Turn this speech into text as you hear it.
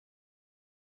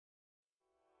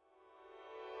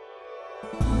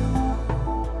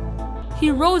He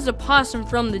rose a possum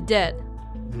from the dead.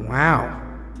 Wow.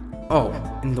 Oh,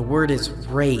 and the word is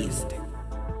raised.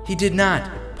 He did not.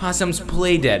 Possums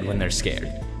play dead when they're scared.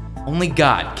 Only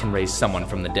God can raise someone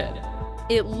from the dead.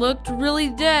 It looked really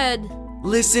dead.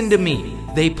 Listen to me.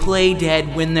 They play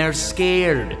dead when they're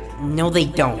scared. No, they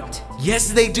don't.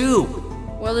 Yes, they do.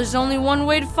 Well, there's only one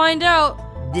way to find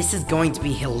out. This is going to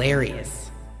be hilarious.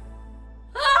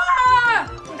 Ah!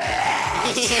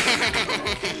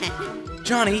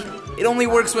 Johnny, it only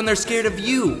works when they're scared of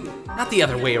you, not the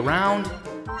other way around.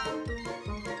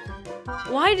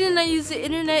 Why didn't I use the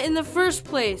internet in the first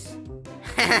place?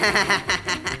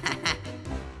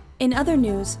 In other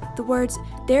news, the words,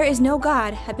 "There is no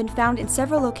God," have been found in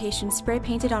several locations spray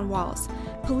painted on walls.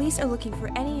 Police are looking for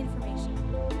any information.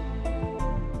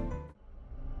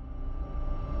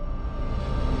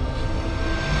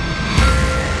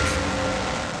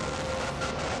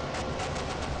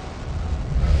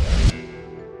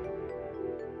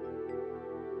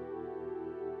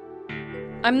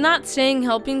 I'm not saying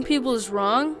helping people is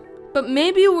wrong, but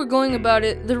maybe we're going about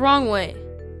it the wrong way.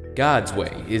 God's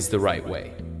way is the right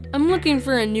way. I'm looking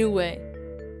for a new way.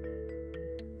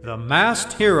 The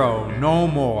Masked Hero no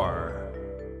more.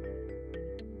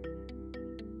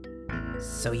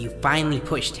 So you finally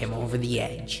pushed him over the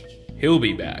edge. He'll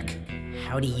be back.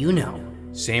 How do you know?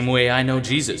 Same way I know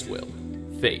Jesus will.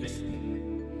 Faith.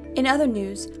 In other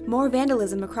news, more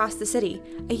vandalism across the city.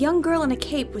 A young girl in a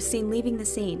cape was seen leaving the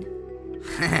scene.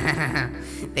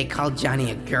 They called Johnny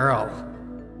a girl.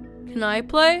 Can I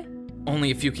play?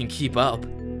 Only if you can keep up.